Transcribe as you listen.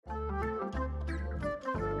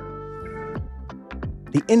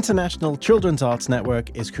The International Children's Arts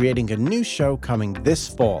Network is creating a new show coming this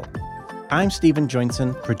fall. I'm Stephen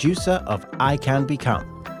Joynson, producer of ICAN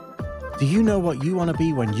Become. Do you know what you want to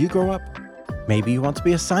be when you grow up? Maybe you want to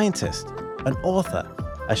be a scientist, an author,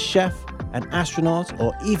 a chef, an astronaut,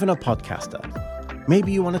 or even a podcaster.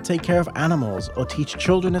 Maybe you want to take care of animals or teach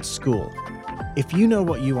children at school. If you know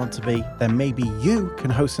what you want to be, then maybe you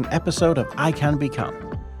can host an episode of ICAN Become,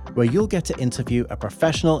 where you'll get to interview a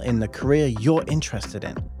professional in the career you're interested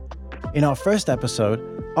in. In our first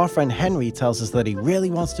episode, our friend Henry tells us that he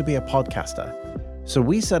really wants to be a podcaster. So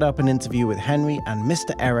we set up an interview with Henry and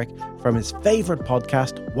Mr. Eric from his favorite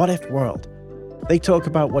podcast, What If World. They talk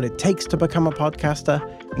about what it takes to become a podcaster,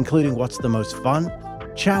 including what's the most fun,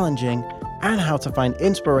 challenging, and how to find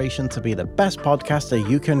inspiration to be the best podcaster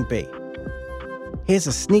you can be. Here's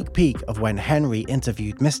a sneak peek of when Henry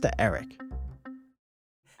interviewed Mr. Eric.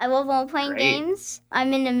 I love role-playing games.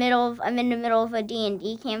 I'm in the middle of a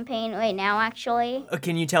D&D campaign right now, actually.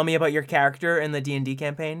 Can you tell me about your character in the D&D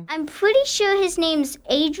campaign? I'm pretty sure his name's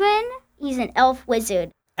Adrian. He's an elf wizard.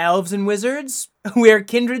 Elves and wizards? We're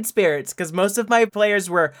kindred spirits, because most of my players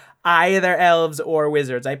were either elves or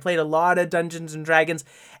wizards. I played a lot of Dungeons and Dragons,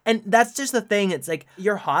 and that's just the thing. It's like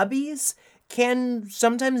your hobbies can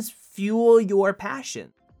sometimes fuel your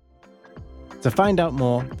passion. To find out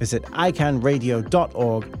more, visit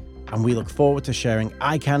icanradio.org, and we look forward to sharing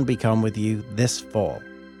ICAN Become with you this fall.